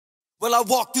Well, I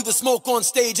walk through the smoke on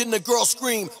stage and the girls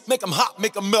scream, make them hot,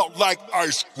 make them melt like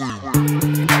ice cream.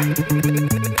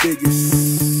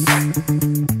 Biggest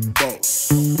boss.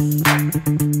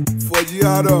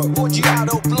 Forgiato.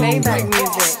 Maybach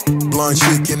music. Blonde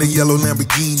chick in a yellow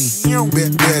Lamborghini.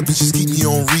 Bad bitches keep me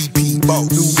on repeat.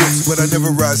 New whips, but I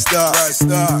never ride stock.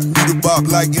 Do the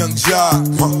bop like Young Jock.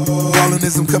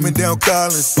 Ballinism coming down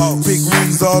Collins. Big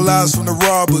rings, all eyes from the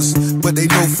robbers, but they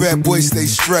know fat boys stay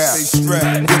strapped.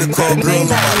 With a call girl on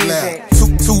my lap.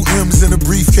 Two M's in a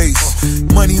briefcase.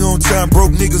 Money on time,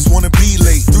 broke niggas wanna be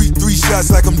late. Three shots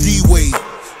like I'm D-Wade.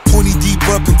 20 deep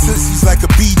up in Tootsies like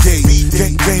a B-Day.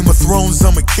 Game of Thrones,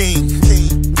 I'm a king.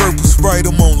 Purple Sprite,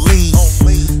 I'm on lean.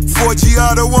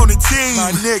 Forgiato on the team.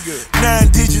 My nigga.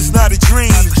 9 digits, not a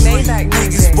dream.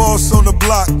 Niggas boss on the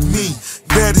block, me.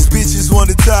 Baddest bitches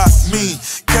wanna top me.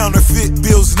 Counterfeit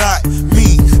bills, not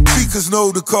me. Chicas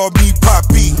know to call me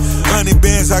Poppy. 100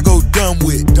 bands I go dumb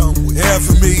with.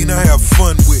 $500,000 I have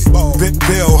fun with.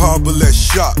 Bell Harbor, let's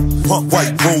shop.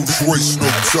 White Rolls Royce, no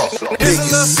top. Here's a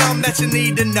little something that you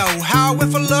need to know. How I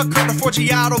went for luck on the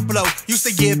Forgiato blow. Used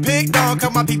to get picked on,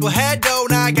 cause my people had dough.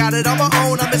 Now I got it on my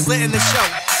own, I'm just letting it show.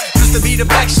 Used to be the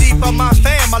black sheep of my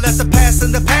fam. I left the past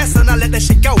in the past and I let that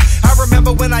shit go. I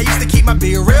remember when I used to keep my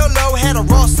beer real low. Had a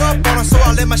Ross up on her, so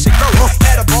I let my shit go.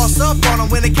 Had a boss up on her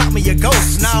when they caught me a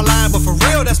ghost. Now I'm lying, but for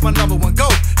real, that's my #1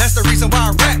 goal. That's the reason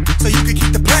why I rap, so you can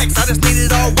keep the plaques. I just need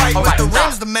it all white with the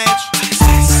rims to match.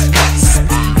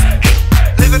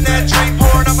 Living that dream,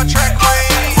 pouring on my track way.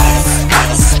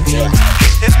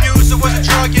 If music was a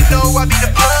drug, you know I'd be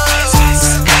the plug.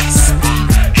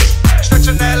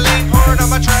 Stretching that lane, pouring on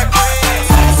my track way.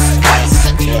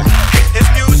 If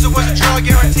music was a drug,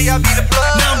 guarantee I'd be the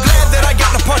plug. Now I'm glad that I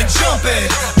got the party jumping,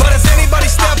 but if anybody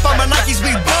step on my Nikes,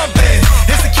 we bumping.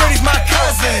 Insecurity's my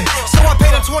cousin, so I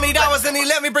paid him $20 and he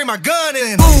let me bring my gun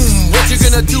in. Boom, what you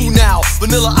gonna do now?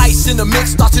 Vanilla ice in the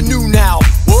mix, starts anew now.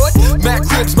 What? Mac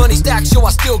Cribs, money stacks, yo,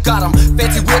 I still got them.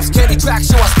 Fancy whips, candy tracks,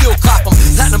 yo, I still cop them.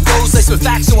 Platinum flows, laced with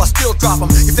facts, yo, I still drop them.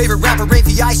 Your favorite rapper, Ray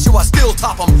the Ice, yo, I still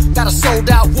top them. Got a sold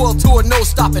out world tour, no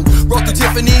stopping. Roll through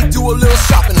Tiffany, do a little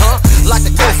shopping, huh? Like to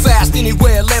go fast,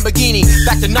 anywhere, Lamborghini.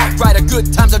 Back to Night Rider,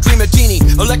 good times, I dream a genie.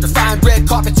 Electrifying red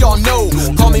carpet, y'all know.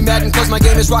 Call me Madden, cause my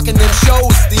game is rocking them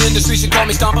shows. The industry should call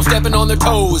me Stomp, I'm stepping on their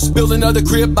toes. Build another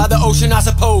crib by the ocean, I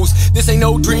suppose. This ain't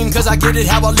no dream, cause I get it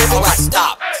how I live it. Like,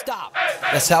 stop.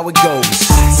 That's how it goes.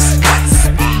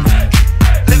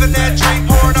 Living that dream,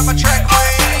 pouring on my track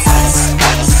way.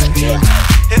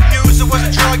 If music was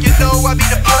a drug, you know I'd be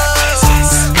the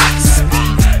plug.